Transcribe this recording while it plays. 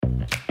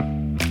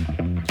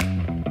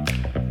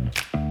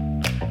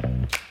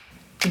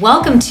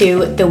Welcome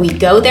to the We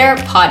Go There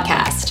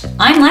podcast.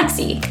 I'm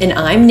Lexi. And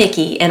I'm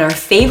Nikki, and our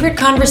favorite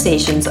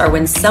conversations are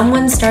when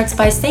someone starts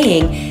by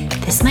saying,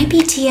 this might be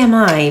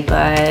TMI,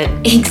 but...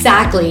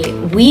 Exactly,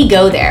 we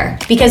go there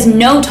because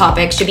no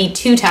topic should be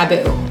too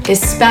taboo,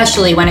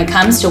 especially when it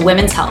comes to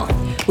women's health.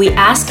 We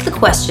ask the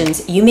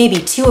questions you may be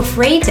too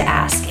afraid to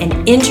ask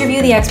and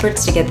interview the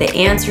experts to get the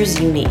answers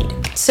you need.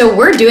 So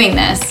we're doing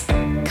this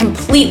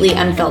completely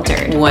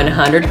unfiltered.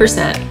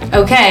 100%.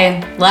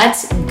 Okay,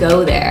 let's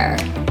go there.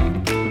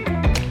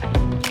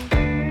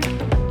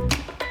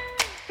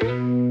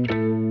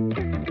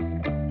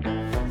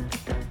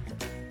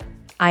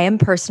 I am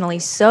personally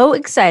so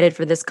excited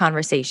for this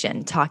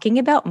conversation. Talking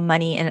about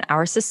money in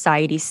our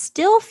society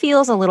still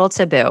feels a little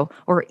taboo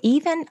or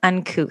even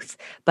uncouth,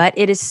 but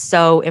it is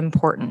so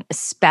important,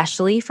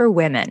 especially for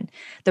women.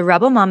 The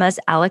Rebel Mamas,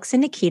 Alex and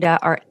Nikita,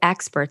 are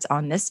experts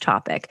on this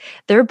topic.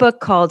 Their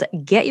book called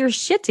Get Your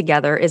Shit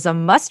Together is a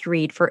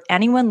must-read for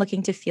anyone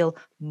looking to feel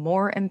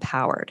more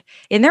empowered.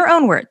 In their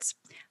own words,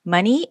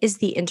 money is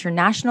the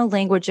international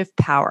language of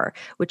power,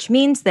 which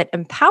means that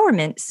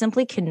empowerment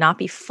simply cannot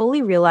be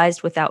fully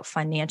realized without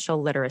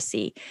financial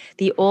literacy.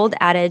 The old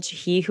adage,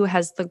 he who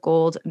has the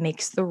gold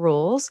makes the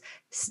rules,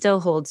 still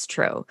holds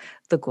true.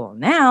 The goal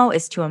now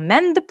is to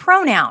amend the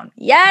pronoun.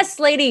 Yes,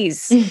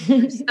 ladies.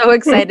 We're so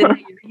excited that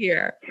you're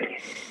here.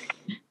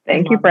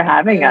 Thank you for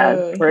having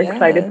us. We're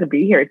excited to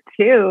be here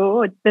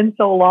too. It's been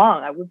so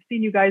long. We've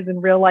seen you guys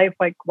in real life,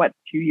 2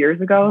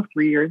 years ago,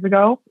 3 years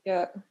ago?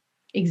 Yeah.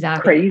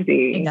 Exactly.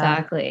 Crazy.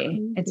 Exactly.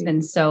 Crazy. It's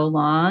been so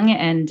long.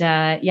 And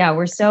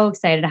we're so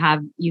excited to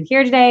have you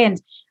here today.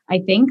 And I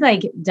think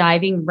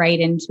diving right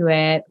into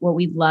it, what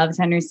we'd love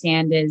to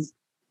understand is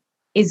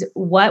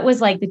what was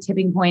the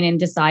tipping point in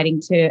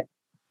deciding to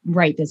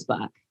write this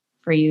book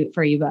for you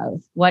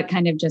both? What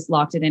kind of just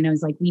locked it in? It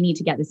was we need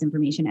to get this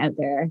information out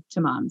there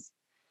to moms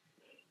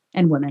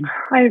and women.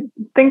 I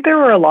think there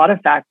were a lot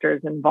of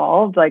factors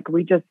involved.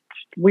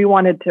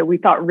 We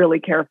thought really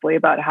carefully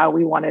about how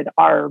we wanted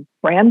our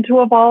brand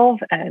to evolve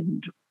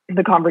and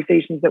the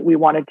conversations that we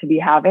wanted to be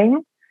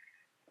having.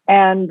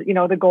 And,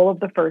 the goal of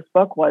the first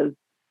book was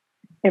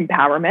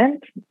empowerment.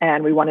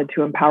 And we wanted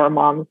to empower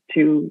moms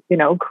to,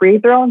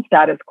 create their own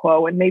status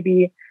quo and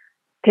maybe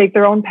take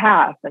their own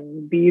path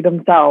and be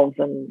themselves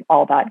and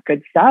all that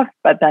good stuff.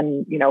 But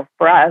then,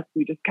 for us,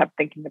 we just kept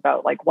thinking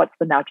about what's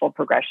the natural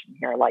progression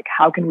here?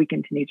 How can we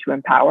continue to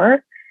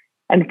empower?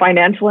 And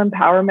financial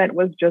empowerment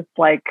was just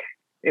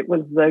it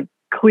was the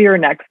clear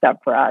next step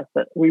for us,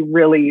 that we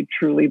really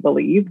truly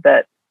believe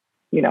that,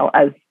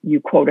 as you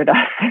quoted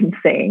us in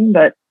saying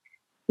that,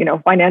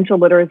 financial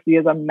literacy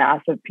is a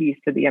massive piece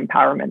to the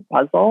empowerment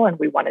puzzle. And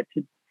we wanted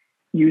to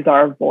use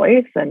our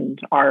voice and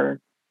our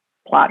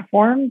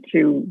platform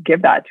to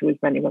give that to as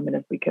many women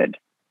as we could.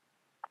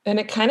 And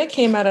it kind of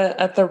came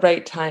at the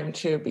right time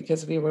too,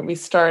 because we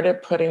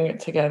started putting it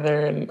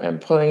together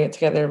and pulling it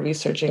together,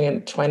 researching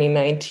in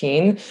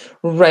 2019,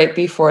 right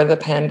before the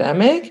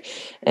pandemic.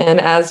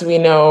 And as we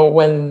know,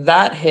 when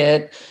that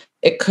hit,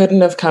 it couldn't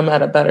have come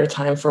at a better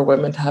time for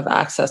women to have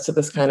access to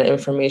this kind of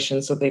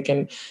information, so they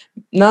can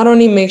not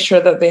only make sure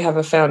that they have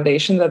a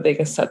foundation that they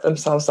can set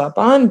themselves up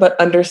on, but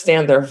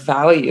understand their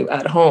value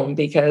at home,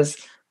 because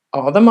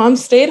all the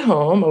moms stayed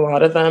home. A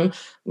lot of them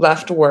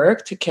left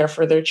work to care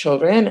for their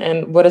children.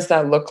 And what does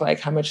that look like?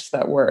 How much is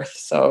that worth?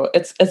 So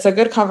it's a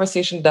good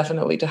conversation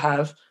definitely to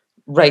have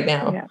right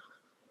now. Yeah.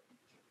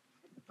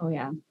 Oh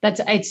yeah.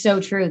 It's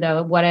so true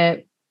though.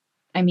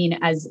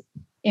 As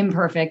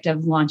imperfect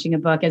of launching a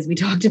book as we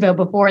talked about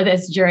before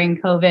this during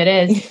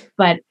COVID is,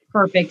 but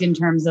perfect in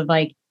terms of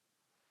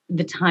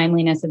the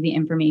timeliness of the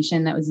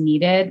information that was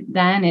needed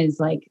then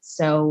is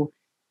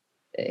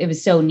it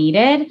was so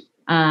needed.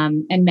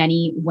 And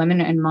many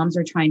women and moms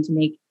are trying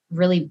to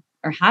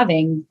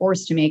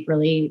forced to make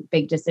really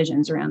big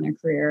decisions around their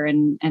career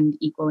and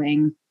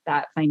equaling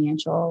that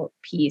financial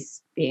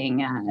piece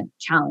being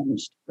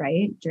challenged,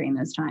 right, during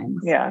those times.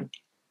 Yeah.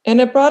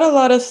 And it brought a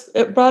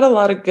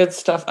lot of good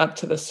stuff up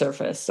to the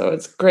surface. So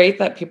it's great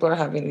that people are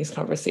having these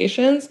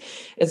conversations.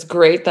 It's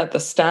great that the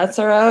stats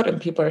are out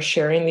and people are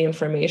sharing the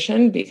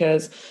information,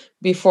 because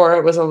before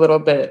it was a little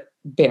bit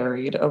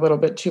buried, a little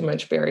bit too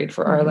much buried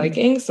for our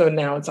liking. So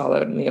now it's all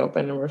out in the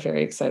open and we're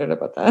very excited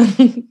about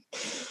that.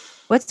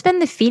 What's been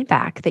the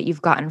feedback that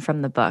you've gotten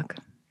from the book?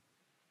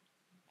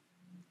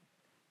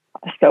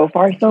 So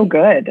far, so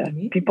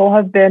good. People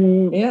have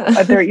been,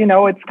 there,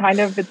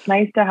 it's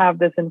nice to have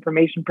this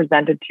information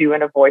presented to you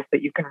in a voice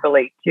that you can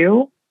relate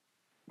to.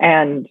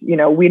 And,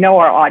 we know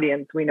our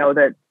audience, we know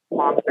that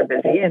moms are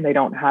busy and they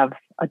don't have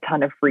a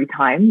ton of free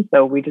time.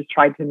 So we just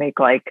tried to make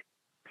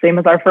same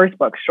as our first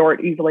book,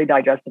 short, easily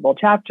digestible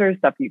chapters,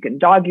 stuff you can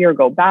dog ear,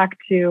 go back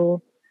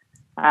to.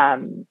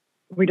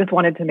 We just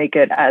wanted to make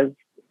it as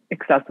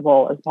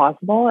accessible as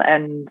possible.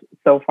 And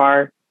so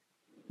far,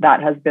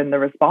 that has been the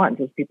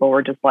response, is people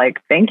were just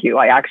thank you.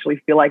 I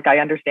actually feel like I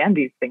understand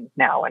these things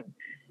now. And,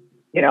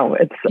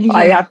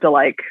 I have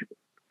to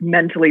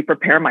mentally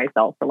prepare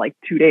myself for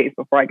 2 days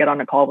before I get on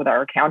a call with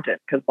our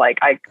accountant, because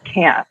I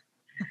can't.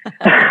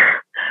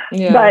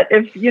 Yeah. But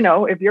if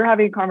you're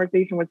having a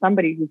conversation with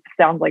somebody who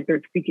sounds like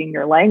they're speaking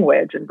your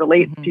language and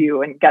relates to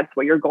you and gets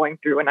what you're going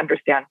through and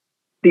understands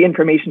the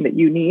information that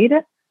you need,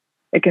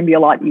 it can be a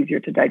lot easier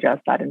to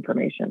digest that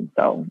information.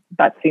 So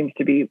that seems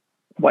to be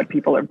what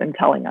people have been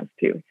telling us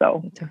too.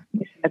 So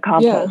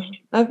accomplished.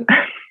 Yeah.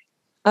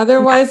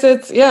 Otherwise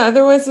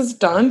it's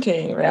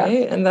daunting, right?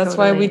 Yeah, and that's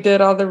why we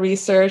did all the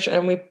research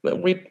and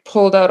we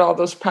pulled out all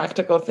those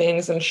practical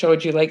things and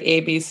showed you like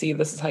ABC,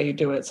 this is how you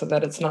do it, so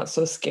that it's not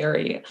so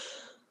scary,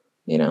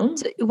 So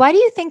why do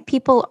you think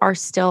people are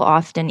still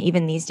often,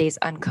 even these days,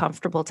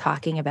 uncomfortable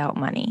talking about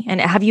money? And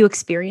have you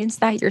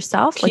experienced that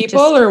yourself? People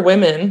or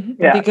women?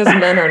 Yeah. Because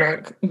men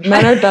are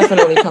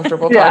definitely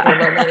comfortable talking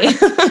about money.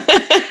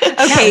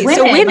 Okay,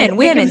 so women.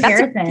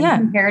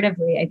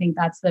 Comparatively, I think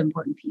that's the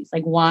important piece.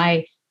 Like,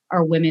 why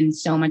are women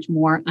so much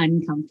more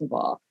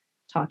uncomfortable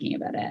talking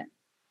about it?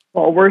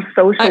 Well, we're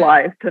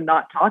socialized to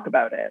not talk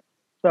about it.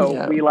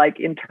 So we like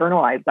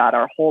internalize that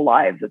our whole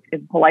lives. It's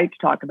impolite to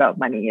talk about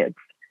money. It's,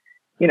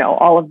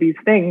 all of these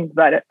things.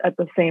 But at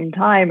the same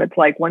time, it's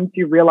like once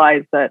you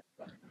realize that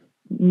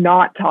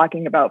not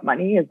talking about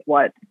money is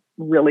what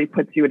really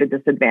puts you at a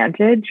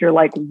disadvantage, you're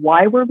like,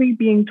 why were we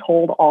being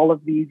told all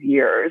of these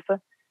years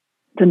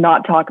to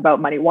not talk about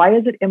money? Why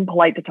is it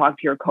impolite to talk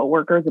to your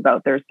coworkers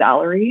about their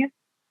salary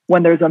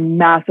when there's a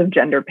massive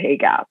gender pay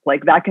gap?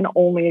 Like that can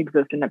only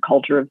exist in a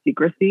culture of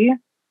secrecy.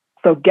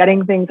 So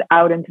getting things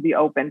out into the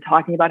open,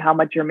 talking about how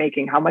much you're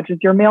making, how much is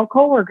your male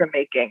coworker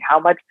making, how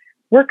much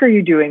work are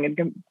you doing?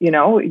 And,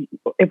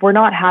 if we're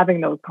not having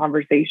those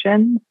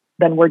conversations,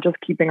 then we're just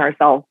keeping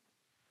ourselves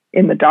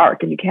in the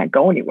dark and you can't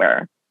go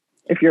anywhere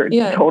if you're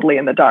totally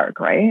in the dark,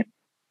 right?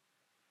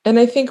 And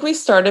I think we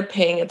started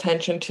paying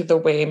attention to the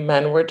way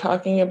men were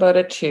talking about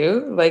it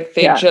too. Like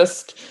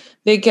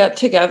they get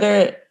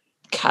together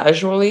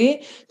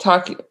casually,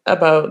 talk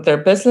about their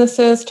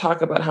businesses,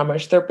 talk about how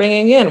much they're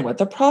bringing in, what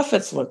the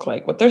profits look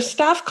like, what their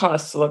staff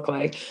costs look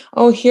like.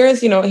 Oh,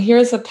 here's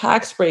a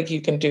tax break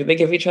you can do. They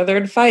give each other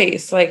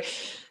advice. Like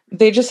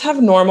they just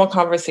have normal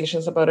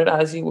conversations about it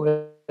as you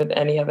would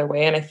any other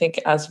way. And I think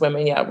as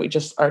women, we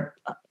just are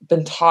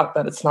been taught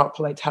that it's not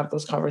polite to have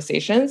those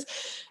conversations.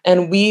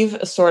 And we've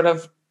sort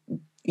of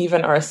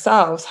even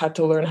ourselves had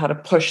to learn how to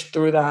push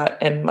through that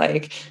and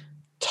like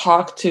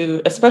talk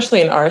to, especially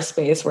in our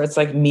space where it's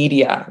like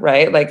media,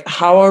 right? Like,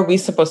 how are we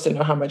supposed to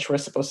know how much we're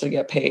supposed to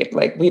get paid?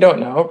 Like, we don't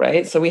know,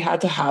 right? So we had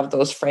to have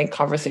those frank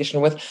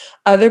conversations with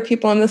other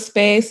people in the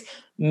space,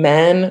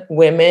 men,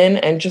 women,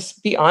 and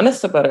just be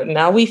honest about it.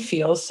 Now we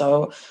feel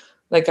so,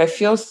 like, I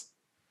feel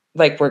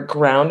like we're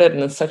grounded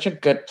and in such a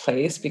good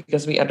place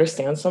because we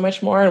understand so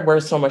much more and we're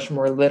so much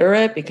more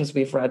literate because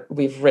we've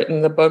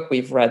written the book,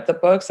 we've read the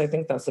books. I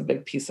think that's a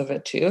big piece of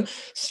it too.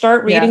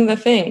 Start reading the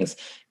things,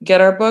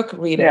 get our book,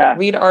 read it,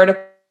 read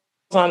articles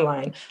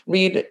online,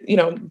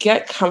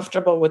 get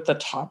comfortable with the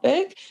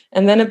topic.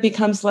 And then it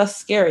becomes less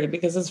scary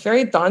because it's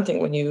very daunting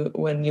when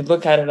you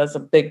look at it as a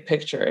big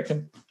picture. It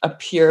can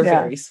appear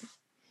very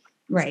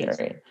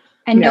scary.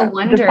 And no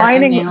wonder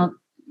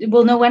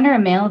a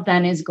male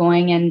then is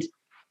going and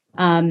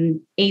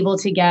able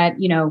to get,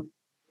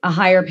 a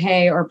higher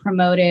pay or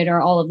promoted or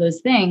all of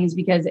those things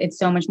because it's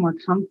so much more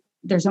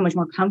they're so much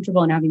more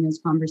comfortable in having those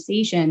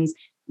conversations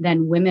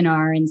than women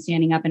are in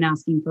standing up and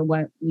asking for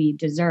what we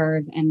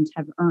deserve and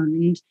have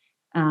earned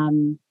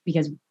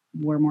because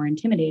we're more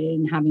intimidated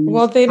in having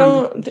those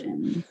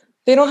conversations.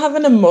 They don't have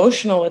an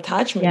emotional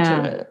attachment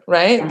to it,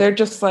 right? Yeah. They're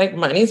just like,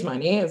 money's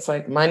money. It's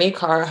like money,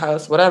 car,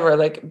 house, whatever.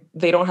 Like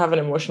they don't have an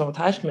emotional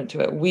attachment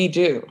to it. We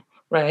do.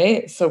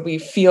 Right. So we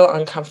feel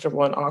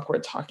uncomfortable and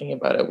awkward talking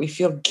about it. We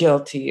feel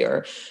guilty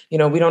or, we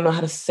don't know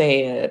how to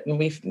say it.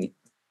 And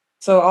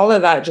so all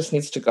of that just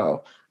needs to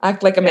go.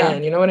 Act like a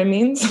man. You know what I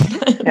mean?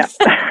 Sometimes.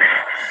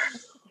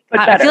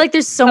 I feel like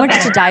there's so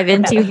much to dive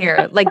into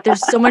here. Like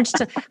there's so much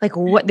to like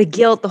what the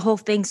guilt, the whole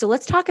thing. So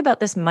let's talk about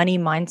this money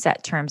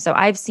mindset term. So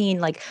I've seen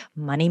like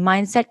money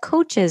mindset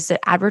coaches,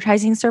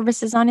 advertising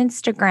services on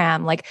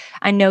Instagram. Like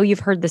I know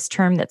you've heard this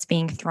term that's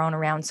being thrown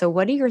around. So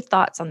what are your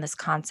thoughts on this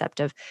concept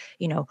of,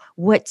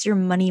 what's your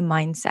money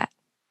mindset?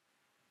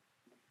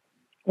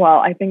 Well,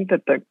 I think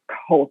that the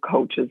whole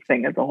coaches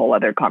thing is a whole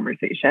other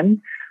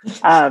conversation.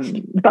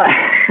 But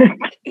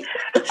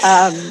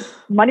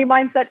money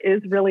mindset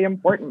is really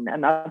important.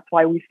 And that's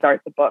why we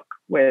start the book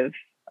with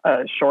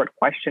a short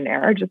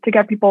questionnaire, just to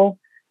get people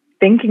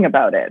thinking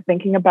about it,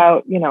 thinking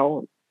about,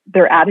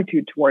 their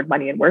attitude toward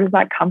money and where does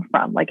that come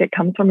from? Like it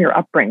comes from your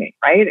upbringing,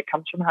 right? It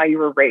comes from how you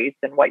were raised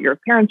and what your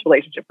parents'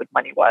 relationship with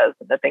money was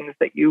and the things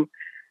that you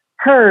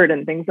heard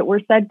and things that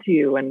were said to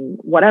you and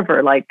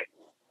whatever, like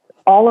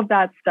all of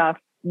that stuff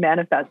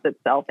manifests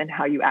itself in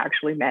how you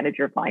actually manage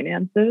your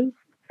finances.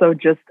 So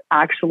just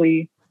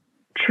actually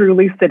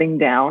truly sitting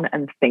down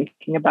and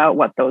thinking about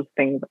what those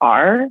things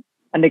are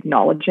and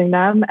acknowledging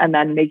them and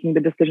then making the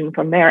decision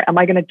from there. Am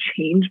I going to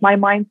change my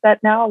mindset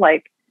now?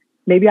 Like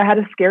maybe I had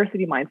a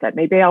scarcity mindset.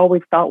 Maybe I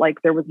always felt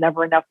like there was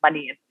never enough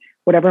money and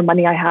whatever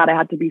money I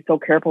had to be so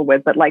careful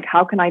with. But like,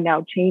 how can I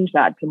now change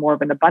that to more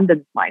of an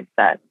abundance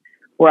mindset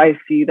where I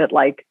see that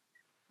like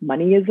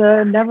money is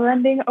a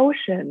never-ending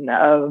ocean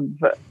of,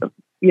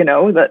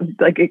 that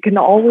like it can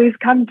always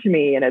come to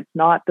me, and it's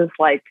not this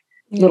like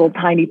little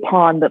tiny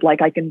pond that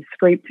like I can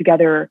scrape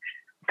together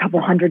a couple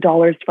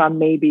 $100 from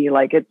maybe.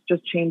 Like it's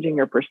just changing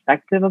your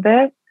perspective a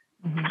bit,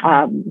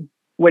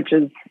 which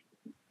is,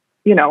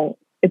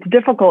 it's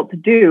difficult to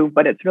do,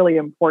 but it's really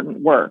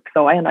important work.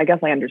 So I guess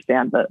I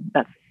understand the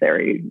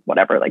necessary,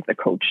 whatever, like the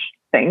coach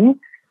thing.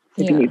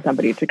 If you need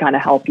somebody to kind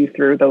of help you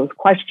through those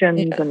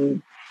questions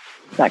and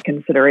that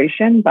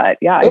consideration. But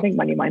yeah, I think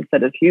money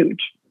mindset is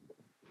huge.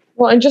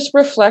 Well, and just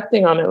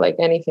reflecting on it like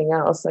anything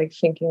else, like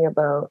thinking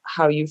about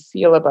how you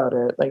feel about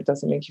it. Like,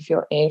 does it make you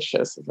feel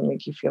anxious? Does it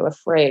make you feel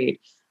afraid?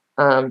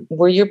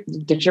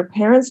 Did your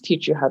parents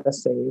teach you how to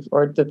save,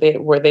 or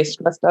were they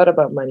stressed out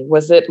about money?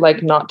 Was it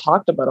like not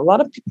talked about? A lot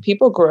of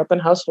people grew up in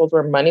households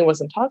where money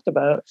wasn't talked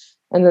about,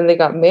 and then they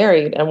got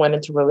married and went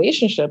into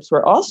relationships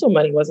where also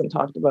money wasn't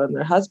talked about, and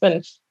their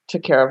husband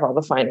took care of all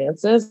the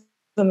finances.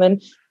 And then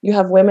you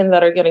have women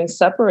that are getting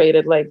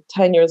separated like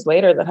 10 years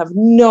later that have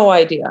no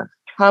idea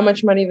how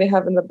much money they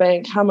have in the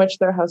bank, how much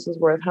their house is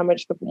worth, how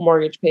much the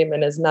mortgage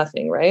payment is,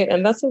 nothing, right?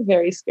 And that's a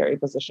very scary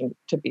position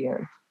to be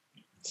in.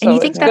 So and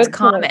you think that's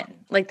common?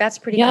 Like that's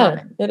pretty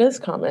common. It is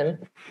common.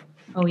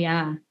 Oh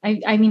yeah.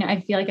 I mean, I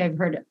feel like I've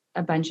heard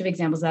a bunch of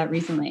examples of that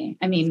recently.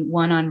 I mean,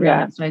 one on Real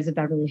Housewives of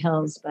Beverly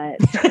Hills, but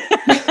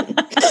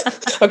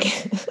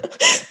okay.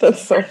 That's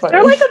so funny.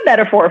 They're like a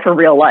metaphor for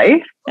real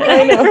life.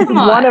 I know. There's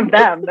one of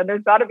them, then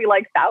there's got to be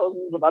like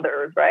thousands of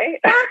others, right?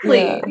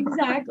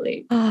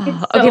 Exactly.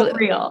 It's so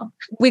real.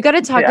 We got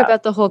to talk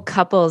about the whole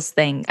couples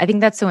thing. I think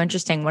that's so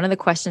interesting. One of the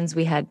questions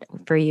we had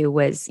for you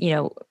was,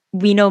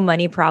 we know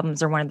money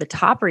problems are one of the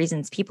top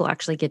reasons people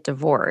actually get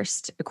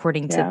divorced,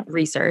 according to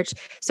research.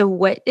 So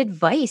what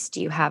advice do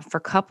you have for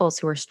couples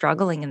who are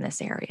struggling in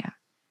this area?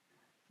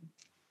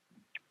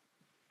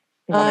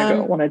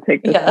 Want to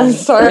take this? Yeah,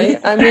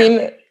 sorry. I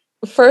mean,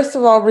 first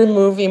of all,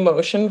 remove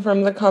emotion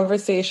from the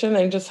conversation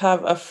and just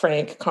have a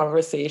frank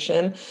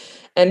conversation,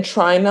 and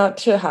try not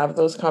to have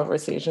those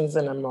conversations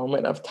in a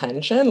moment of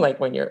tension, like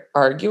when you're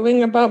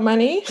arguing about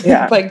money.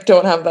 Like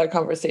don't have that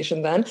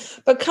conversation then,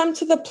 but come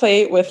to the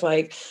plate with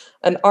like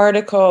an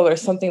article or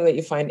something that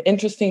you find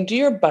interesting. Do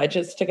your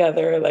budgets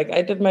together. Like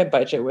I did my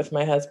budget with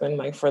my husband,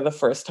 like for the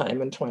first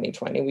time in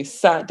 2020. We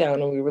sat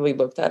down and we really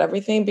looked at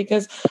everything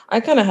because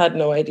I kind of had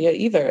no idea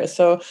either.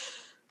 So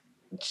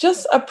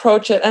just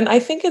approach it. And I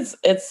think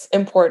it's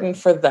important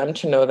for them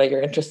to know that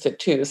you're interested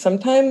too.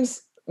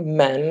 Sometimes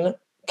men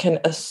can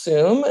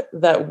assume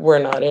that we're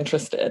not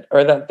interested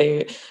or that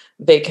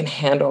they can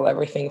handle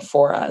everything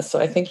for us. So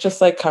I think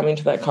just like coming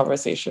to that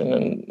conversation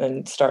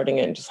and starting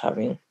it and just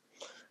having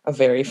a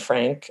very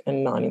frank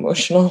and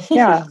non-emotional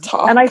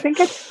talk. And I think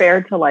it's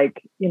fair to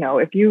like,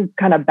 if you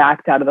kind of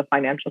backed out of the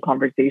financial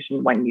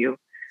conversation when you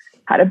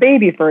had a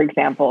baby, for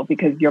example,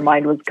 because your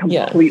mind was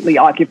completely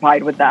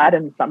occupied with that,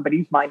 and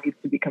somebody's mind needs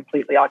to be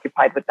completely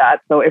occupied with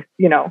that. So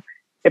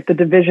if the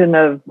division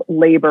of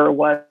labor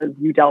was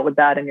you dealt with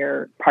that and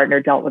your partner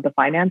dealt with the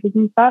finances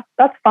and stuff,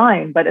 that's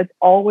fine. But it's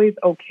always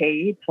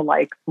okay to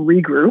like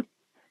regroup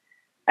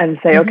and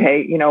say,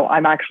 okay,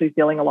 I'm actually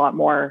feeling a lot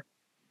more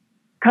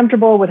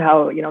comfortable with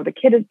how, the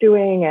kid is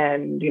doing,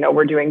 and,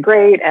 we're doing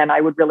great. And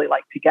I would really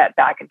like to get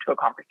back into a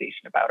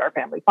conversation about our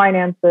family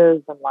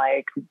finances and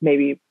like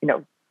maybe,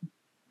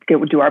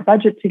 do our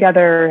budget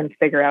together and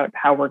figure out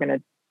how we're going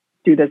to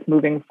do this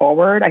moving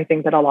forward. I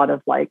think that a lot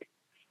of like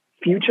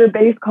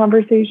future-based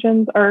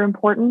conversations are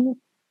important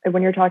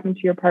when you're talking to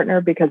your partner,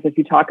 because if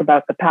you talk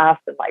about the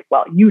past and like,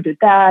 well, you did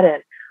that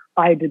and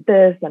I did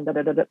this and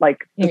like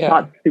it's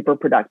not super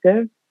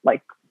productive.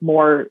 Like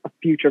more a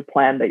future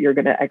plan that you're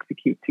going to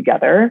execute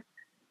together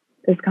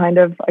is kind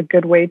of a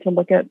good way to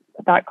look at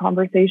that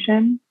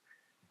conversation.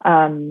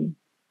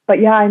 But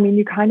yeah, I mean,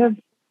 you kind of,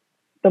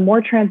 the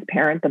more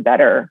transparent, the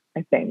better,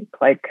 I think.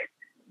 Like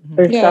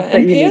there's stuff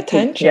that you pay need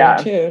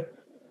attention too.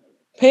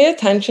 Pay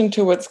attention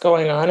to what's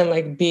going on and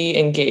like be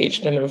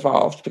engaged and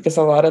involved, because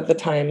a lot of the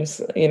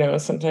times,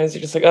 sometimes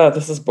you're just like, oh,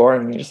 this is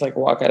boring. You just like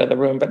walk out of the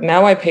room. But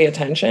now I pay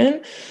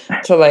attention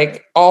to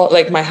like all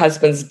like my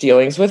husband's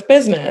dealings with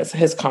business,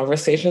 his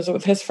conversations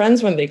with his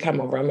friends when they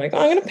come over. I'm like, oh,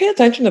 I'm going to pay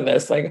attention to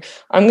this. Like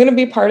I'm going to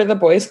be part of the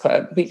boys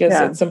club because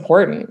it's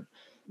important,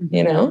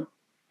 Yeah.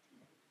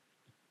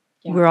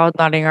 We're all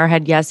nodding our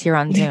head yes here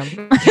on Zoom.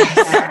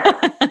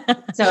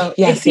 So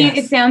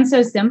it sounds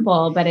so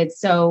simple, but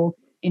it's so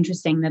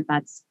interesting that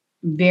that's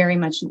very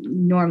much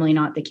normally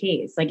not the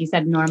case. Like you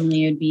said,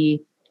 normally it would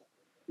be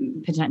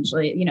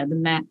potentially,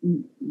 the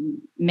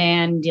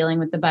man dealing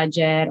with the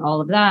budget, all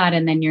of that.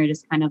 And then you're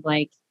just kind of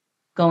like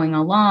going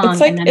along.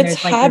 It's like, and then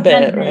it's there's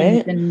habit, like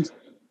right? And,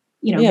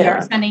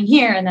 they're spending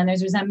here, and then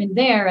there's resentment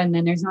there, and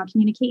then there's not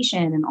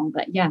communication and all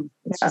that.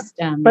 It's just,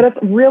 but it's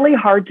really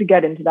hard to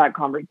get into that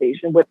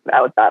conversation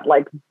without that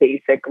like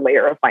basic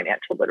layer of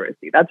financial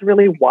literacy. That's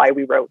really why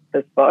we wrote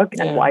this book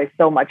and why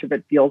so much of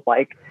it feels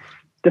like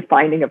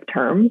defining of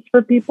terms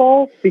for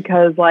people,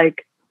 because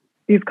like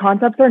these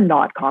concepts are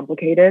not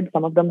complicated.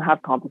 Some of them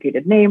have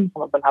complicated names.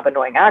 Some of them have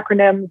annoying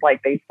acronyms.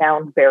 Like they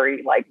sound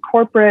very like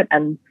corporate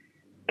and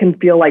can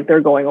feel like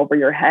they're going over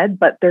your head,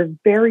 but they're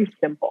very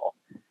simple.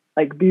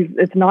 Like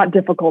it's not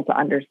difficult to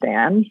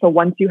understand. So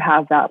once you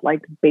have that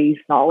like base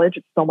knowledge,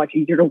 it's so much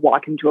easier to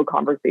walk into a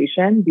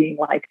conversation being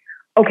like,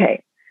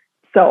 okay,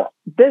 so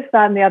this,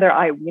 that, and the other,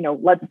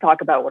 let's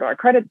talk about what our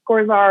credit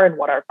scores are and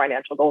what our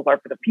financial goals are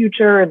for the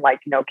future. And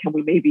like, can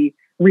we maybe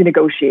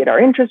renegotiate our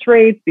interest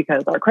rates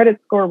because our credit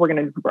score, we're going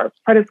to improve our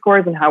credit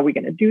scores, and how are we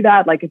going to do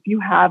that? Like if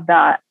you have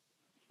that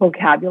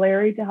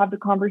vocabulary to have the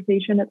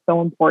conversation, it's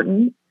so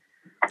important.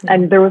 Mm-hmm.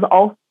 And there was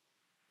also,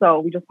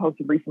 we just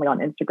posted recently on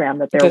Instagram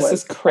that this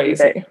is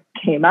crazy that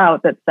came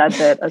out that said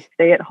that a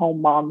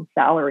stay-at-home mom's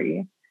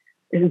salary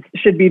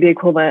should be the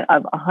equivalent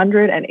of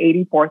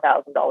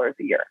 $184,000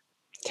 a year.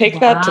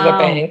 Take that to the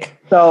bank.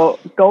 So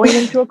going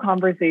into a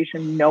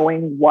conversation,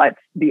 knowing what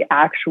the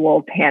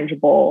actual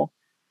tangible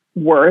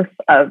worth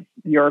of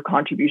your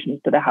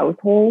contributions to the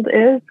household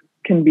is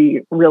can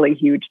be really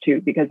huge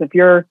too. Because if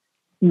you're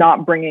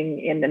not bringing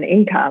in an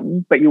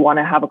income, but you want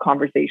to have a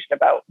conversation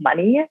about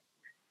money,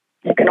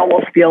 you can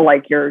almost feel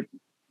like you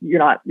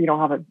don't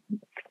have a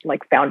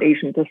like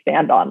foundation to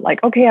stand on.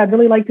 Like, okay, I'd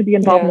really like to be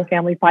involved in the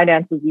family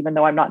finances, even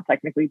though I'm not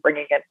technically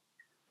bringing in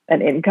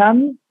an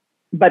income.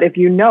 But if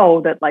you know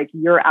that like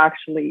you're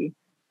actually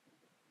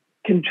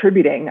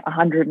contributing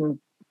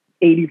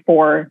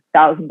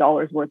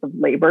 $184,000 worth of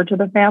labor to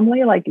the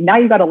family, like now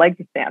you got a leg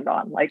to stand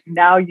on. Like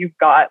now you've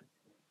got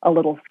a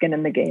little skin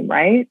in the game,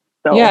 right?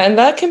 So yeah, and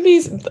that can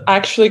be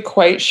actually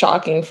quite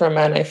shocking for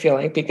men, I feel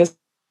like, because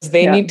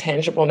they need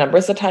tangible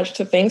numbers attached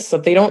to things. So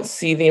they don't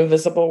see the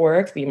invisible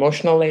work, the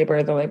emotional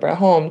labor, the labor at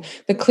home,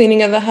 the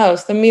cleaning of the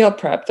house, the meal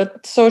prep, the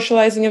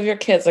socializing of your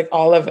kids, like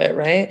all of it,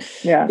 right?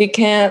 Yeah. You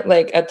can't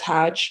like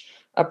attach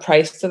a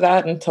price to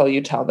that until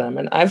you tell them.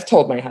 And I've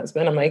told my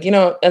husband, I'm like,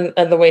 and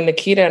the way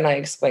Nikita and I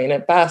explain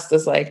it best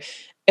is like,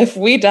 if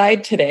we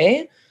died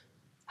today,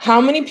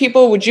 how many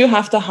people would you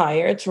have to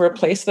hire to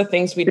replace the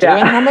things we do?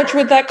 And how much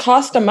would that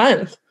cost a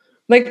month?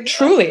 Like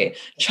truly,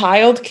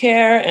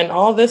 childcare and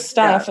all this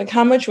stuff, like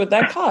how much would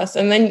that cost?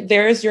 And then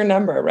there's your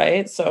number,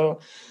 right? So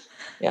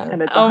yeah.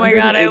 And it's my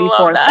God, I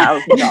love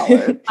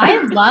that.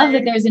 I love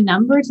that there's a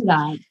number to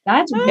that.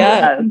 That's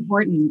really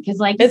important because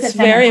like it's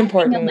very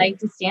important. I like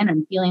to stand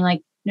and feeling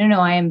like, no,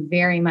 I am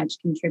very much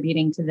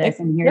contributing to this.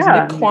 And here's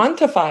it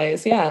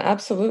quantifies. Yeah,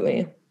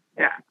 absolutely.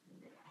 Yeah.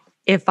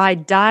 If I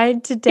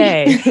died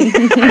today,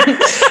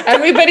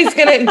 everybody's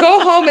going to go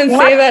home and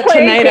say that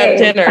tonight at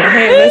dinner.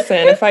 Hey,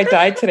 listen, if I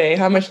died today,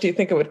 how much do you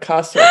think it would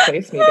cost to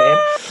replace me, babe?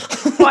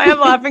 Why I'm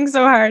laughing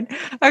so hard.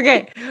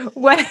 Okay.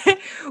 What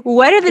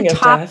are the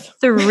top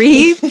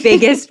 3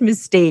 biggest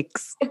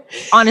mistakes?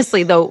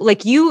 Honestly, though,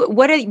 like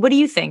what do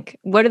you think?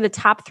 What are the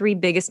top 3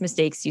 biggest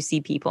mistakes you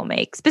see people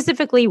make,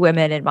 specifically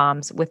women and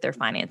moms with their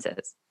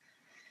finances?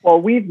 Well,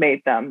 we've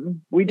made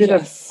them. We did a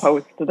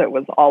post that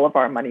was all of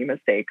our money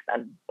mistakes.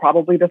 And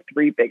probably the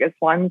 3 biggest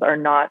ones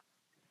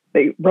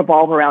they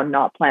revolve around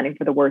not planning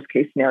for the worst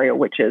case scenario,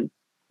 which is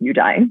you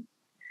dying.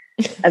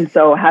 And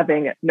so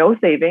having no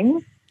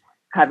savings,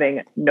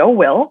 having no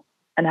will,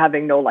 and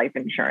having no life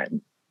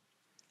insurance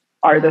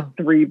are the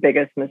 3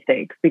 biggest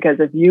mistakes. Because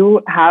if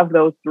you have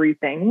those 3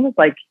 things,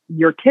 like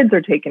your kids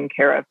are taken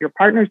care of, your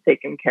partner's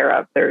taken care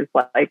of, there's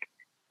like,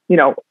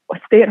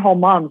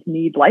 stay-at-home moms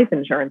need life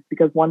insurance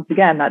because once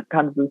again, that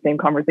comes to the same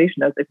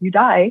conversation as if you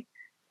die,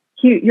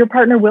 your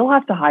partner will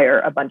have to hire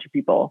a bunch of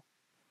people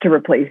to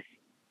replace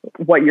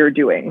what you're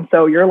doing.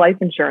 So your life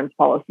insurance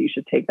policy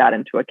should take that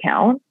into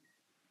account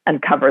and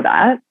cover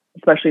that,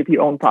 especially if you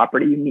own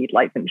property, you need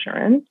life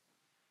insurance.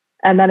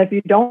 And then if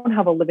you don't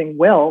have a living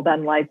will,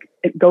 then like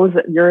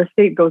your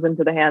estate goes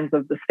into the hands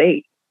of the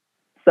state.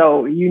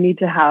 So you need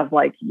to have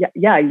like,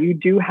 you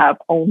do have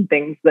own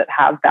things that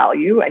have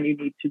value, and you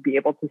need to be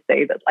able to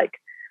say that like,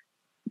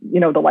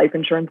 the life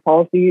insurance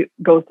policy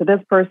goes to this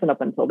person up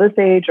until this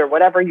age or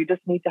whatever. You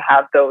just need to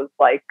have those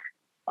like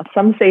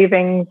some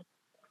savings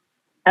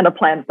and a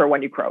plan for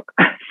when you croak.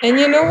 And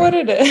you know what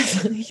it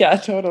is? Yeah,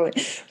 totally.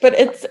 But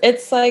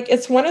it's like,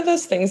 it's one of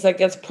those things that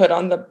gets put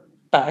on the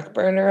back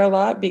burner a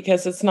lot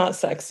because it's not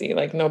sexy.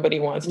 Like nobody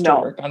wants to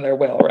work on their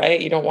will,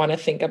 right? You don't want to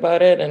think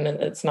about it, and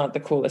it's not the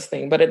coolest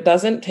thing, but it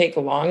doesn't take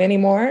long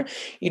anymore.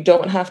 You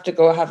don't have to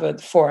go have a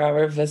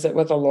 4-hour visit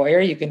with a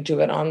lawyer. You can do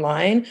it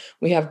online.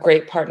 We have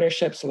great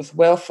partnerships with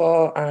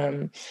Willful,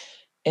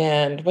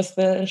 and what's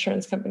the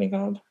insurance company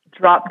called?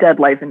 Drop Dead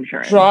Life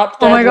Insurance.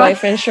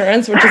 Life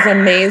Insurance, which is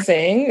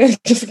amazing. It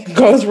just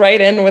goes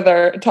right in with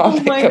our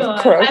topic of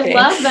croaking.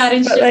 I love that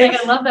insurance.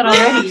 I love that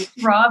already.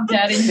 Drop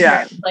Dead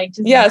Insurance.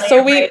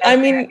 So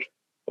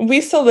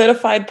we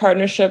solidified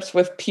partnerships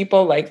with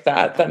people like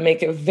that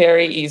make it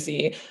very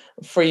easy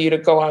for you to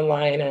go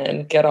online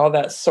and get all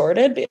that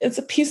sorted. It's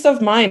a peace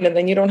of mind, and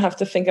then you don't have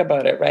to think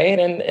about it, right?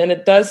 And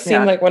it does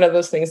seem like one of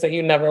those things that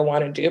you never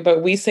want to do,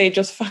 but we say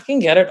just fucking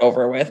get it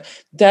over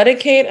with.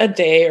 Dedicate a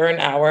day or an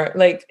hour.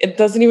 Like it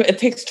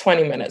takes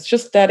 20 minutes.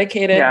 Just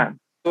dedicate it.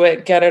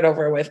 it, get it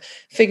over with,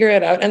 figure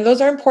it out. And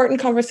those are important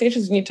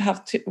conversations you need to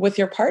have with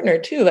your partner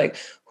too. Like,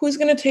 who's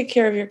going to take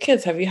care of your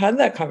kids? Have you had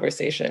that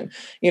conversation?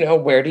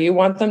 Where do you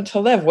want them to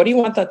live? What do you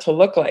want that to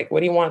look like? What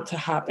do you want to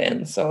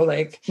happen? So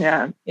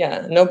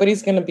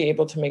nobody's going to be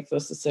able to make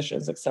those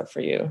decisions except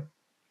for you.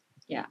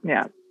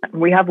 Yeah.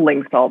 We have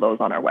links to all those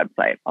on our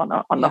website on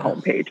the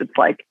homepage. It's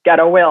like, get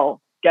a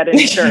will, get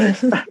insured.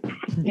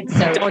 It's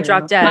so Don't true.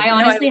 drop dead. I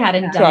honestly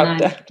hadn't done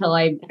that until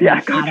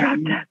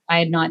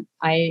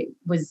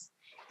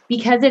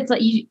because it's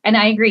like, and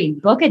I agree,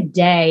 book a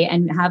day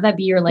and have that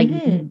be your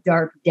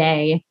dark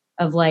day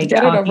of like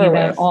talking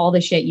about all the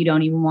shit you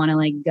don't even want to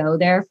like go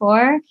there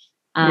for.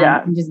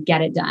 And just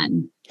get it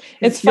done.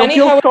 It's funny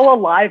how so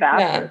alive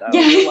after though.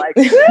 Yeah. You're like,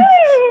 woo,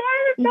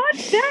 I'm not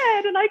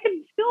dead and I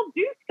can still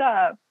do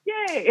stuff.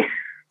 Yay.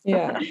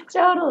 Yeah.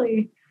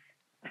 Totally.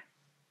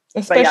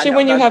 Especially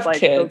when you have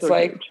kids,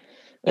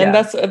 and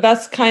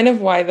that's kind of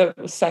why the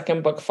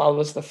second book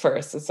follows the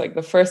first. It's like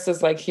the first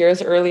is like,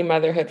 here's early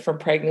motherhood from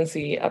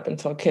pregnancy up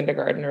until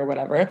kindergarten or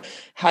whatever,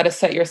 how to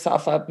set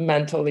yourself up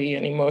mentally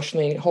and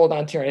emotionally, hold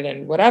on to your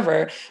identity,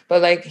 whatever.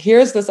 But like,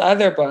 here's this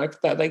other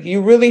book that like,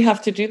 you really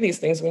have to do these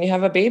things when you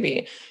have a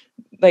baby,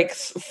 like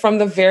from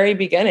the very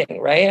beginning,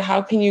 right?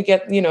 How can you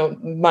get,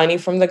 money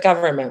from the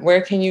government?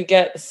 Where can you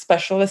get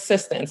special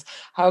assistance?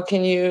 How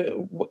can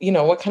you,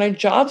 what kind of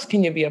jobs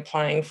can you be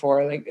applying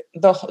for? Like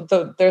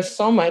there's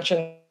so much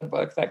in the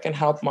book that can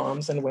help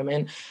moms and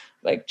women,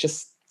 like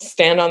just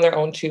stand on their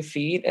own 2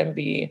 feet and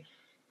be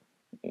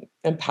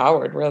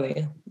empowered,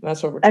 really.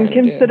 That's what we're trying to do.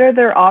 And consider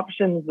their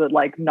options that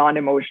like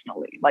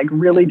non-emotionally, like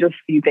really just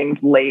see things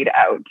laid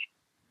out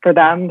for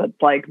them.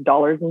 That's like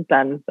dollars and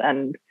cents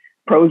and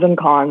pros and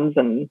cons,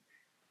 and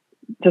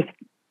just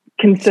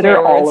consider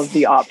all of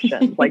the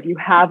options. Like you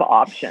have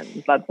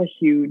options. That's a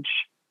huge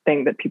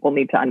thing that people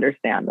need to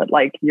understand, that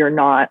like you're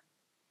not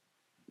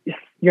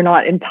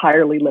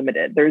entirely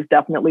limited. There's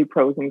definitely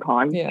pros and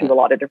cons to a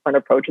lot of different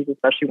approaches,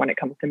 especially when it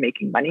comes to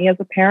making money as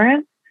a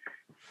parent.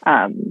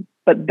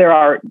 But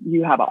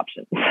you have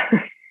options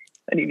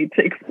and you need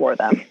to explore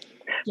them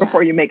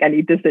before you make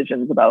any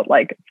decisions about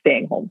like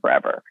staying home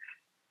forever.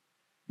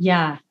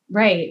 Yeah,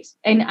 right.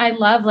 And I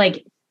love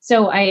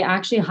so I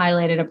actually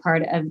highlighted a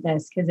part of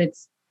this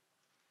because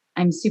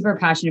I'm super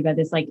passionate about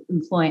this, like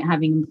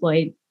having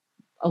employed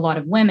a lot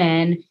of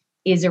women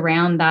is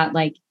around that,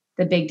 like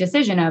the big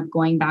decision of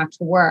going back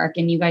to work.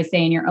 And you guys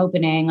say in your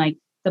opening, like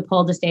the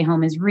pull to stay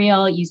home is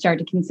real. You start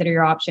to consider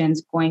your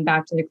options, going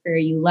back to the career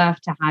you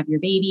left to have your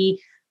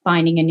baby,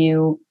 finding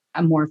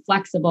a more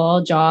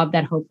flexible job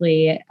that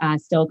hopefully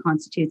still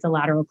constitutes a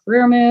lateral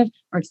career move,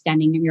 or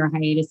extending your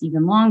hiatus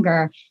even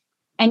longer.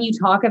 And you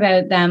talk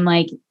about them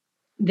like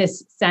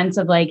this sense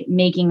of like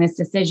making this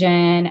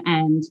decision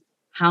and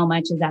how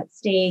much is at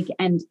stake.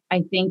 And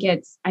I think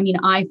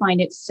I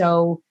find it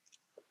so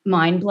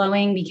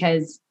mind-blowing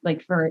because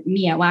like for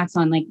me at Wax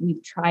On, like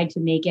we've tried to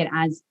make it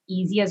as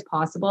easy as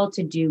possible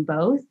to do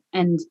both.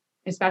 And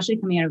especially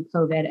coming out of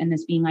COVID and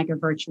this being like a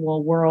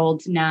virtual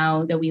world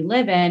now that we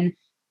live in,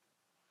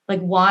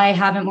 like why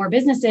haven't more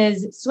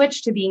businesses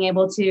switched to being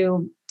able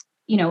to,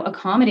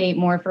 accommodate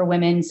more for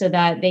women so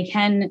that they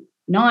can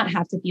not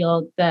have to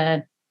feel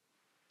the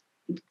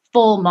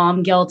full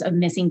mom guilt of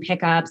missing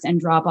pickups and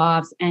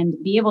drop-offs, and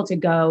be able to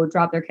go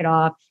drop their kid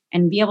off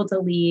and be able to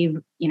leave,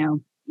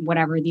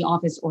 whatever, the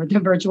office or the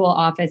virtual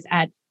office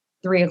at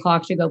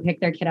 3:00 to go pick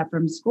their kid up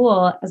from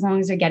school, as long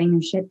as they're getting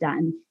their shit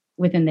done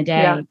within the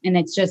day. Yeah. And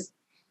it's just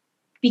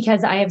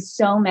because I have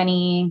so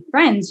many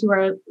friends who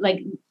are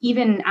like,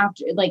 even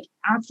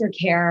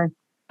aftercare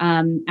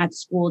at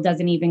school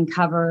doesn't even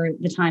cover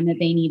the time that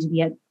they need to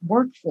be at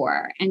work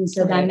for. And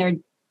so then they're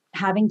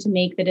having to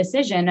make the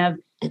decision of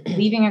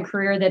leaving a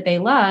career that they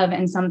love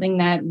and something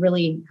that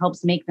really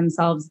helps make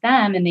themselves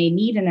them and they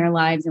need in their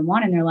lives and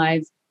want in their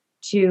lives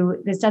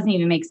this doesn't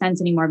even make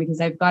sense anymore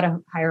because I've got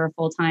to hire a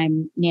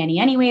full-time nanny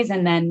anyways.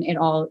 And then it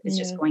all is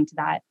just going to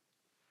that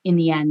in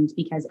the end,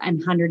 because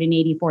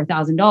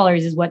 $184,000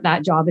 is what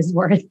that job is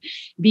worth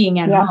being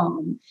at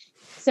home.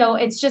 So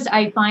it's just,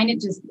 I find it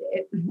just,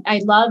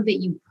 I love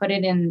that you put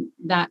it in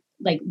that,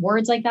 like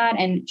words like that,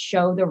 and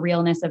show the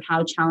realness of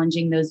how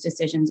challenging those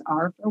decisions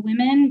are for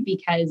women,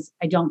 because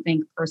I don't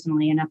think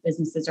personally enough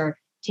businesses are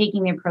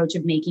taking the approach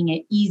of making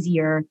it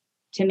easier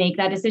to make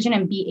that decision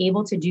and be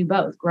able to do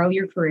both, grow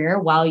your career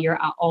while you're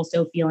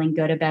also feeling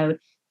good about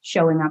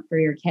showing up for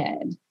your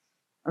kid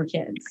or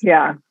kids.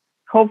 Yeah.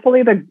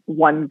 Hopefully the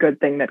one good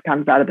thing that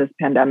comes out of this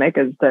pandemic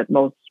is that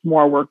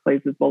more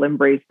workplaces will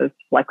embrace this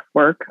flex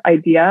work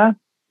idea,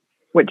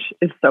 which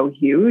is so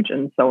huge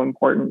and so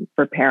important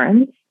for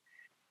parents.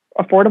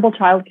 Affordable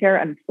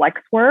childcare and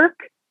flex work,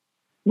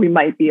 we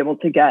might be able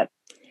to get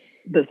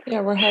this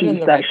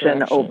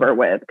session over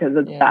with, because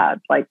it's bad.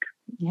 Like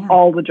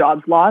all the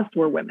jobs lost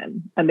were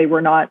women, and they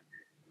were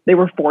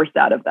forced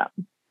out of them.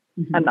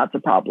 Mm-hmm. And that's a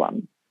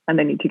problem. And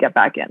they need to get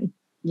back in.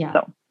 Yeah.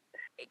 So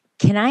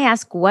can I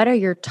ask, what are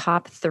your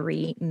top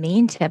 3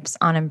 main tips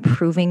on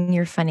improving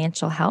your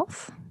financial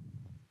health?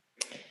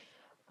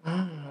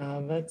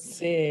 Let's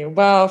see.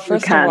 Well,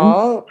 first of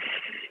all,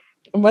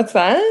 What's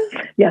that?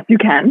 Yes, you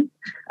can.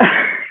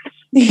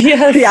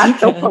 Yes, she asked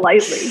so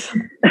politely.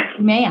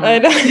 Ma'am.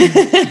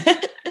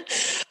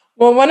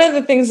 Well, one of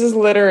the things is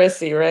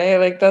literacy, right?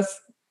 Like that's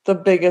the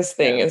biggest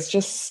thing is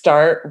just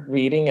start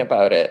reading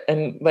about it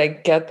and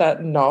like get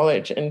that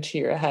knowledge into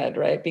your head,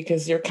 right?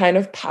 Because you're kind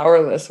of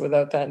powerless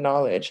without that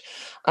knowledge.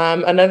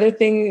 Another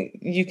thing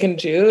you can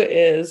do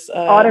is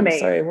automate.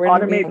 Sorry,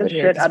 automate the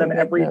shit out of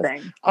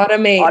everything.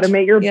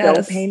 Automate your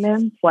bill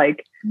payments.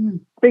 Like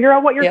figure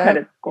out what your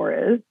credit score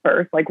is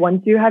first. Like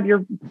once you have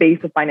your base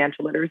of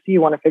financial literacy, you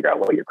want to figure out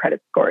what your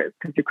credit score is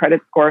because your credit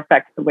score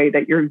affects the way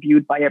that you're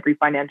viewed by every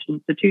financial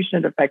institution.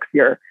 It affects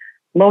your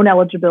loan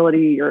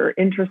eligibility, your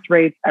interest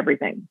rates,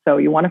 everything. So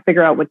you want to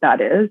figure out what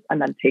that is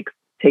and then take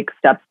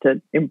steps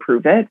to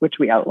improve it, which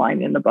we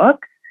outline in the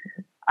book.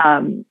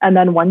 And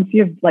then once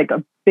you've like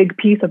a big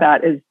piece of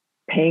that is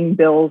paying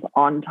bills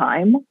on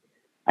time.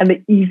 And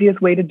the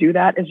easiest way to do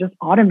that is just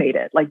automate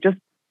it. Like just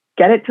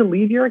get it to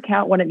leave your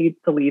account when it needs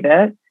to leave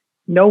it.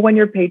 Know when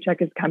your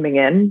paycheck is coming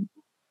in.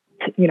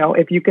 You know,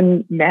 if you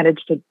can manage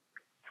to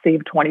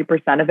save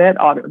 20% of it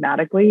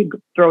automatically,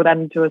 throw that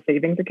into a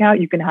savings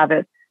account, you can have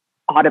it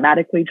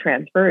automatically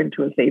transfer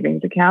into a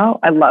savings account.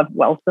 I love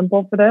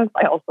Wealthsimple for this.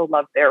 I also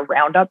love their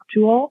Roundup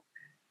tool.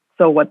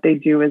 So what they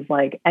do is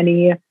like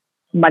any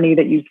money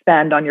that you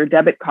spend on your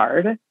debit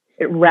card,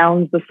 it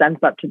rounds the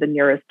cents up to the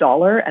nearest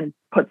dollar and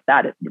puts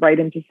that right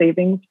into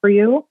savings for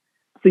you.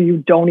 So you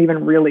don't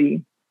even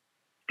really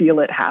feel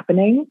it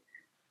happening.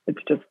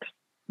 It's just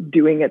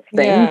doing its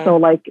thing. Yeah, so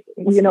like,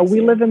 you know, we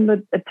live in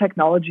the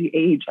technology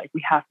age. Like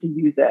we have to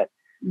use it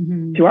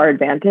to our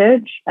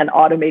advantage, and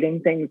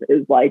automating things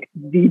is like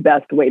the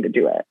best way to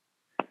do it.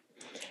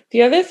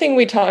 The other thing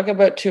we talk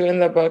about too in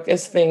the book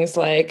is things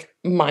like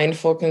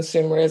mindful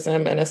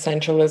consumerism and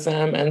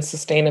essentialism and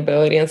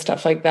sustainability and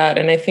stuff like that.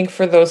 And I think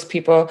for those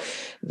people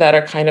that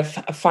are kind of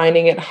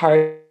finding it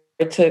hard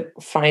to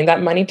find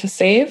that money to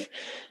save,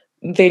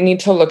 they need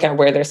to look at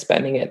where they're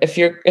spending it. If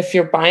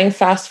you're buying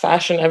fast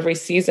fashion every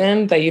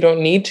season that you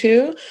don't need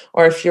to,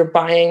 or if you're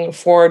buying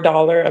 $4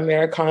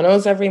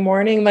 Americanos every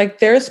morning, like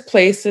there's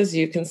places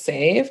you can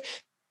save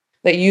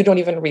that you don't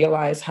even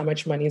realize how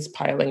much money is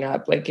piling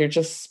up. Like you're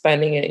just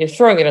spending it, you're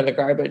throwing it in the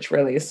garbage,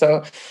 really.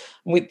 So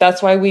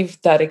that's why we've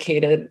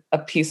dedicated a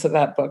piece of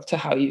that book to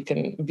how you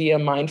can be a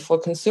mindful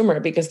consumer,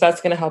 because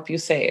that's going to help you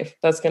save.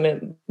 That's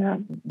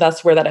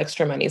where that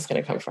extra money is going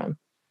to come from.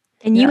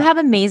 And you have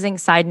amazing,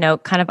 side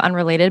note, kind of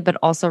unrelated, but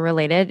also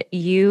related.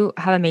 You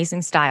have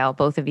amazing style,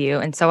 both of you.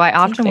 And so I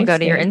often will go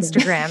to your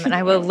Instagram and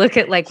I will look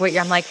at like what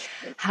I'm like,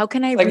 how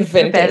can I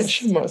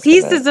repurpose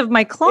pieces of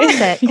my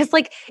closet? Because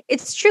like,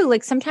 it's true.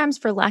 Like sometimes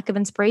for lack of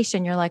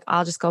inspiration, you're like,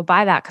 I'll just go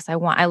buy that because I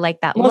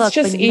like that look. It's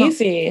just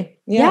easy.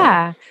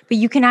 Yeah. But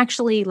you can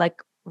actually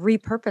like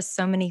repurpose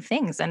so many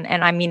things. And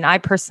I mean, I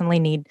personally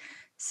need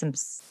some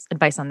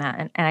advice on that.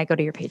 And I go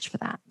to your page for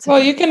that. So.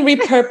 Well, you can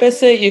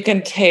repurpose it. You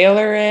can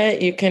tailor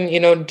it. You can,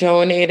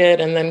 donate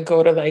it and then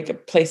go to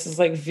like places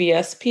like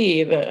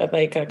VSP,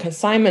 like a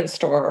consignment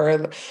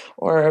store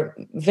or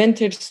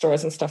vintage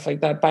stores and stuff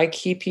like that, buy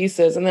key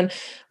pieces. And then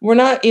we're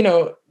not,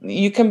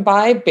 you can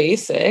buy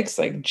basics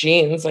like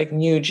jeans, like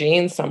new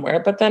jeans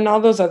somewhere, but then all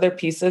those other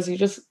pieces,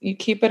 you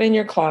keep it in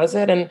your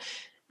closet and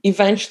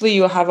eventually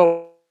you'll have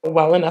a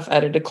well enough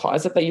edited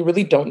closet that you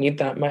really don't need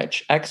that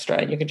much extra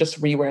and you can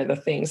just rewear the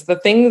things. The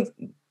thing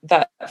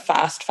that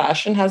fast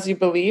fashion has you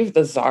believe,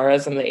 the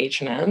Zaras and the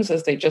H&Ms,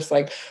 is they just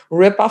like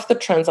rip off the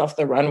trends off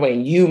the runway.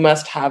 You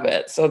must have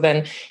it. So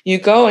then you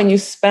go and you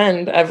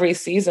spend every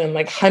season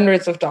like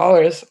hundreds of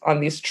dollars on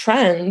these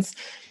trends.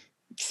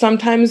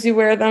 Sometimes you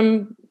wear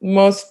them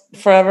most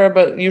forever,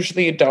 but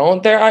usually you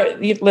don't.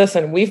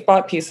 Listen, we've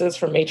bought pieces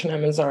from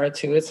H&M and Zara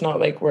too. It's not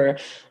like we're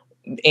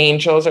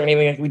angels or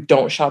anything, like we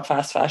don't shop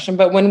fast fashion,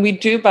 but when we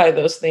do buy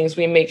those things,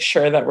 we make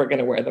sure that we're going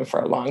to wear them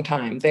for a long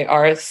time. They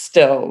are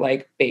still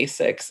like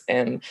basics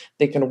and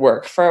they can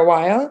work for a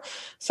while.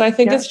 So I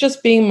think it's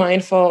just being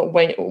mindful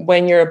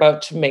when you're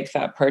about to make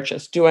that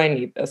purchase. Do I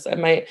need this?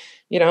 Am I,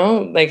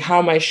 like how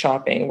am I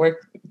shopping? Where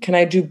can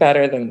I do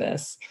better than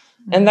this?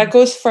 And that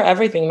goes for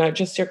everything, not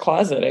just your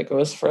closet. It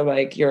goes for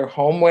like your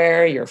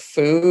homeware, your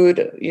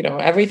food,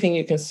 everything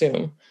you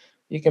consume.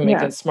 You can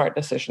make a smart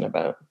decision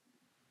about.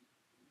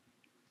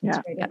 Yeah,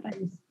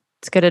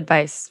 it's good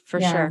advice for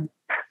sure.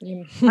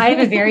 I have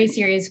a very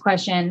serious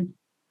question.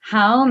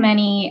 How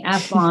many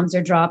F-bombs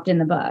are dropped in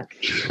the book?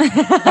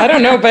 I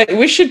don't know, but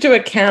we should do a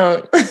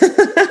count.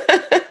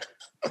 I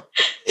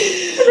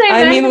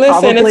mean,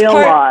 listen,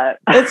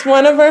 it's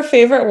one of our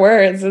favorite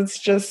words. It's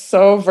just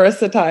so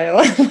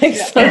versatile.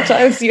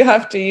 Sometimes you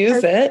have to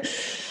use it.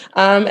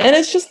 And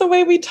it's just the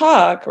way we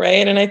talk,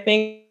 right? And I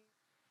think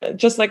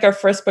just like our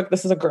first book,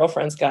 this is a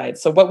girlfriend's guide.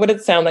 So what would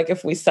it sound like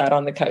if we sat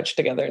on the couch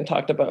together and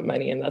talked about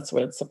money? And that's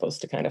what it's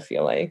supposed to kind of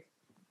feel like.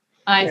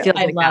 I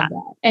love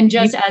that. And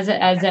just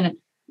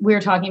we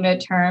were talking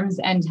about terms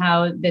and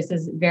how this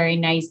is very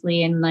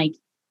nicely in like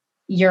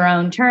your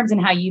own terms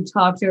and how you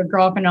talk to a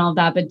girlfriend and all of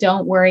that. But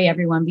don't worry,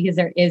 everyone, because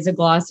there is a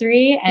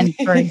glossary. And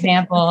for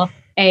example,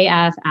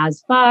 AF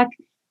as fuck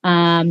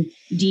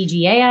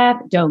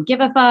DGAF, don't give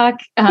a fuck.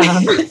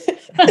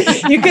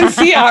 You can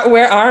see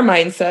where our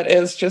mindset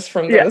is just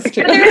from those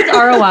two. There's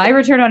ROI,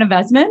 return on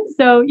investment.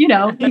 So,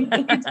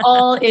 it's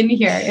all in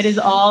here. It is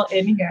all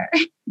in here.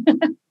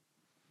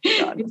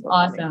 It's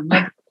awesome.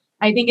 Like,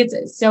 I think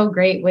it's so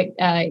great what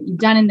you've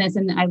done in this.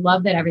 And I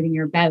love that everything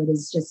you're about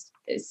is just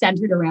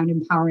centered around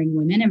empowering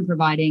women and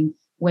providing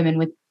women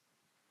with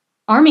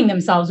arming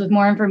themselves with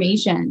more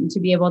information to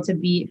be able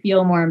to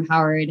feel more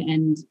empowered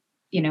and,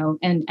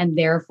 and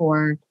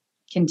therefore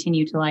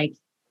continue to like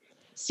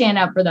stand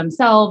up for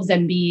themselves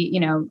and be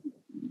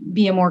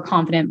a more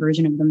confident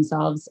version of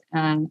themselves,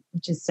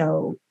 which is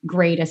so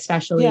great,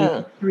 especially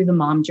through the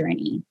mom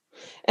journey.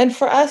 And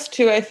for us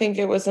too, I think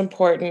it was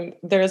important.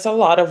 There's a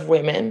lot of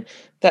women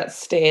that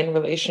stay in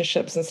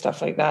relationships and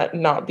stuff like that,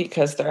 not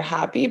because they're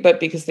happy, but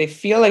because they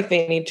feel like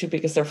they need to,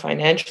 because they're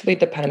financially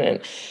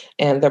dependent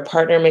and their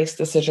partner makes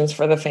decisions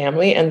for the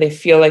family and they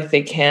feel like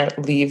they can't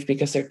leave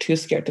because they're too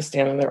scared to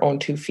stand on their own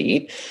 2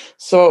 feet.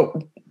 So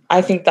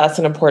I think that's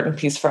an important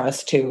piece for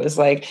us too, is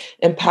like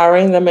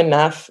empowering them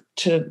enough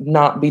to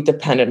not be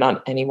dependent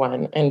on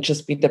anyone and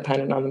just be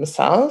dependent on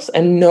themselves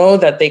and know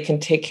that they can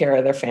take care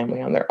of their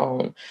family on their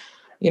own,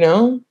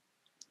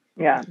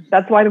 Yeah,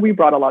 that's why we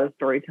brought a lot of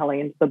storytelling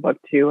into the book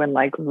too, and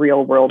like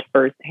real world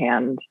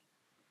firsthand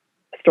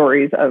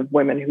stories of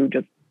women who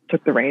just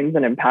took the reins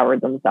and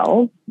empowered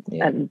themselves.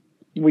 Yeah. And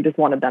we just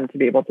wanted them to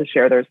be able to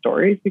share their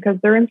stories because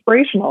they're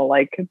inspirational.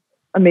 Like, it's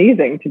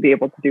amazing to be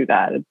able to do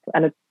that. It's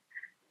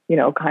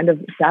kind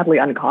of sadly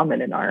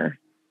uncommon in our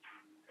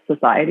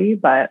society,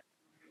 but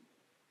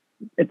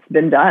it's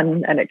been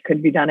done and it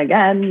could be done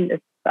again. If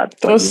that's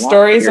those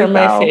stories are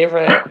my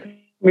favorite.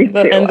 Me too.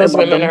 And those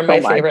women are my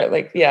favorite.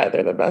 Like, yeah,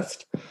 they're the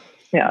best.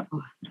 Yeah.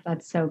 Oh,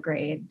 that's so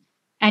great.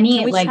 I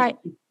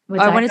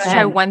wanted to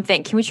try one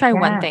thing. Can we try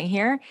one thing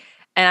here?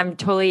 And I'm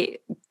totally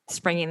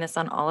springing this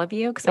on all of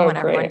you because I want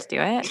everyone to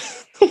do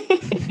it.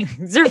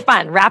 These are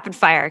fun. Rapid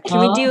fire. Can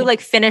we do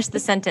finish the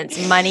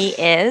sentence? Money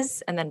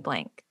is, and then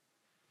blank.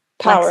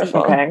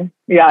 Powerful. Okay.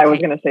 Yeah, I was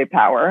going to say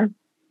power.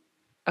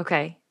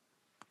 Okay.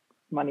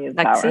 Money is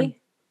Lexi? power.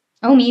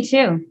 Oh, me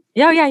too.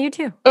 Yeah, you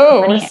too.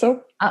 Oh, we're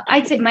so...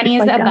 I'd say money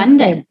is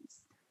abundance.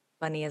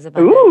 Money is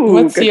abundance. Ooh,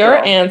 what's your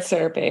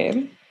answer,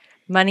 babe?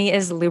 Money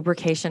is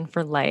lubrication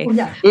for life.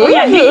 Oh,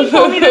 yeah. You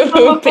told me this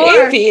one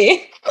before.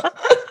 Baby.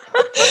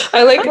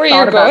 I like where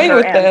you're going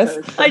with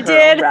this. I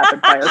did.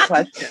 Rapid fire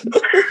question.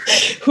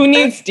 Who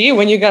needs D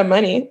when you got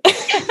money?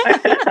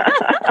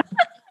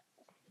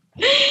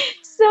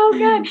 So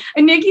good.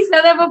 And Nikki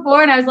said that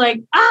before, and I was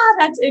like,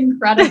 that's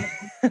incredible.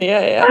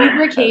 Yeah.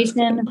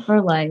 Lubrication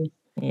for life.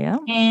 Yeah.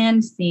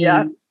 And see.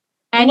 Yeah.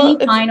 Any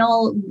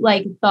final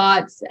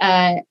thoughts?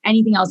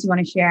 Anything else you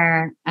want to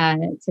share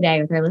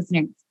today with our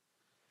listeners?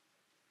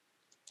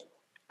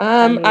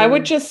 I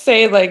would just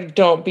say,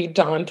 don't be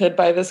daunted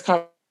by this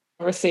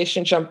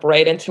conversation. Jump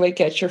right into it.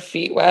 Get your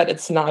feet wet.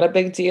 It's not a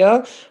big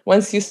deal.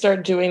 Once you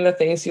start doing the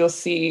things,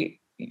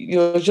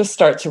 you'll just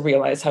start to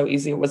realize how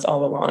easy it was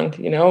all along.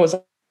 It was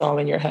all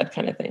in your head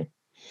kind of thing.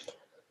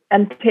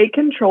 And take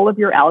control of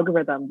your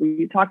algorithm.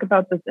 We talk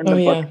about this in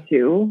the book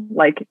too.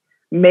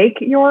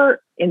 Make your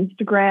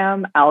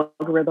Instagram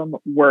algorithm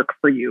work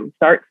for you.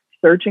 Start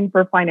searching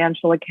for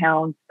financial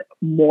accounts.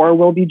 More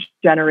will be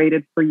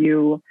generated for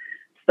you.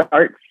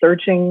 Start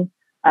searching,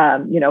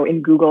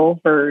 in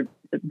Google for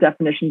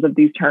definitions of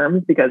these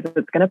terms, because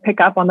it's going to pick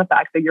up on the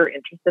fact that you're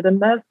interested in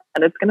this,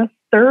 and it's going to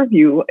serve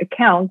you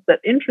accounts that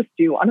interest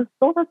you on a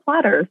silver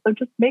platter. So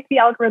just make the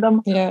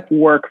algorithm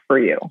work for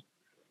you.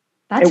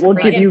 That's it will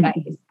give you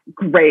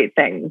great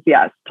things.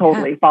 Yes,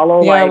 totally.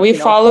 Follow we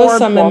follow Forbes,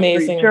 some Wall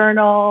amazing Street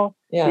Journal,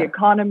 The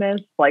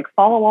Economist.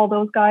 Follow all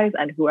those guys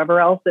and whoever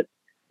else that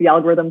the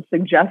algorithm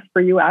suggests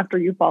for you after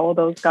you follow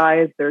those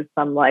guys. There's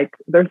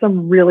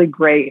some really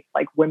great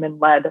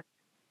women-led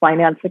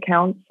finance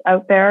accounts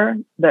out there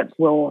that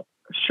will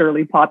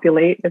surely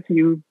populate if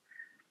you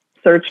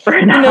search for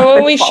enough. You know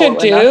what we should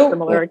do?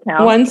 Similar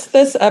accounts. Once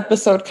this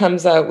episode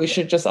comes out, we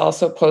should just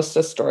also post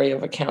a story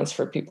of accounts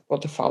for people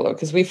to follow,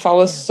 because we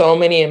follow so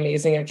many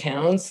amazing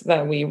accounts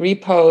that we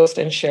repost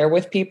and share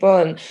with people.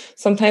 And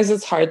sometimes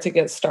it's hard to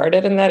get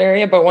started in that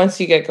area. But once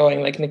you get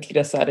going, like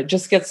Nikita said, it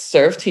just gets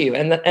served to you.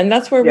 And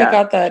that's where we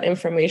got that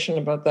information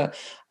about the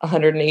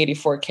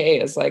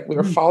 184K is we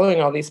were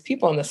following all these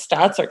people and the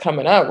stats are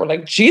coming up. We're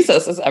like,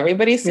 Jesus, is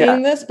everybody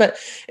seeing this? But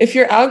if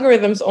your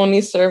algorithm's only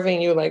serving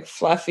you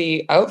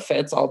fluffy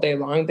outfits all day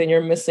long, then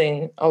you're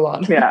missing a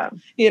lot.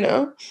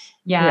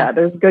 Yeah,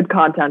 there's good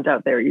content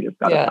out there. You just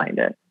got to find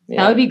it.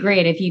 That would be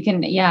great if you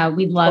can. Yeah,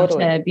 we'd love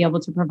to be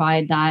able to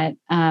provide that.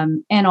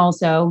 And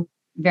also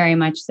very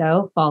much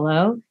so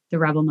follow the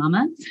Rebel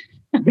Mamas.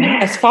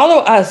 Yes, follow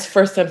us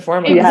first and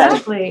foremost.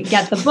 Exactly.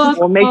 Get the book.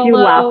 We'll make you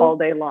laugh all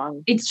day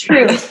long. It's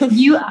true.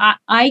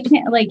 I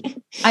can't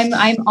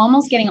I'm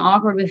almost getting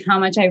awkward with how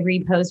much I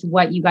repost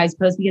what you guys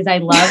post, because I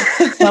love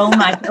so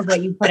much of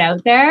what you put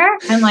out there.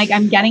 And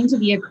I'm getting to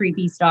be a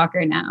creepy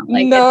stalker now.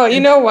 No, you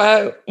know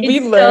what?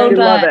 We learned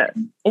love it.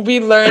 We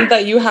learned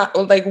that you have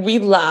we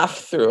laugh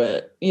through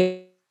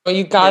it.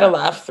 You gotta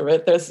laugh through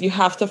it. You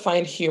have to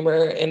find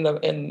humor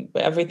in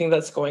everything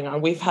that's going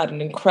on. We've had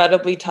an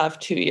incredibly tough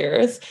 2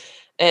 years,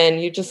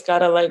 and you just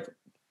gotta like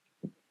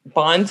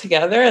bond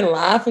together and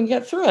laugh and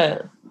get through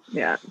it.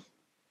 Yeah.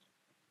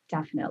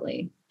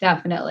 Definitely.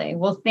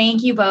 Well,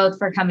 thank you both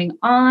for coming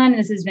on.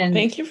 This has been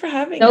thank you for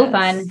having so us.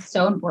 fun,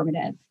 so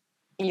informative.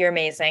 You're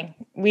amazing.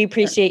 We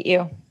appreciate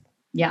you.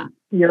 Yeah.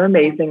 You're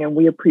amazing, and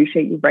we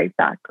appreciate you right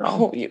back,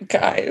 girl. Oh, you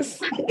guys.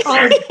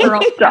 Oh,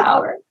 girl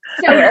power.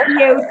 So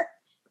cute.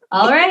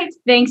 All right.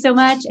 Thanks so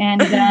much. And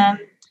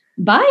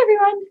bye,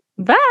 everyone.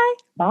 Bye.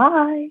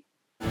 Bye.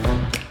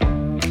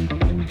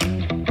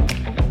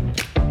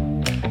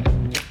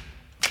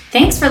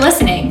 Thanks for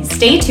listening.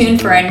 Stay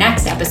tuned for our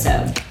next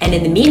episode. And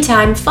in the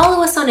meantime,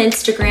 follow us on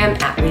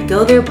Instagram at We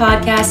Go There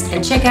Podcast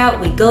and check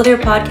out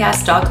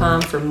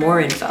wegotherepodcast.com for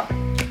more info.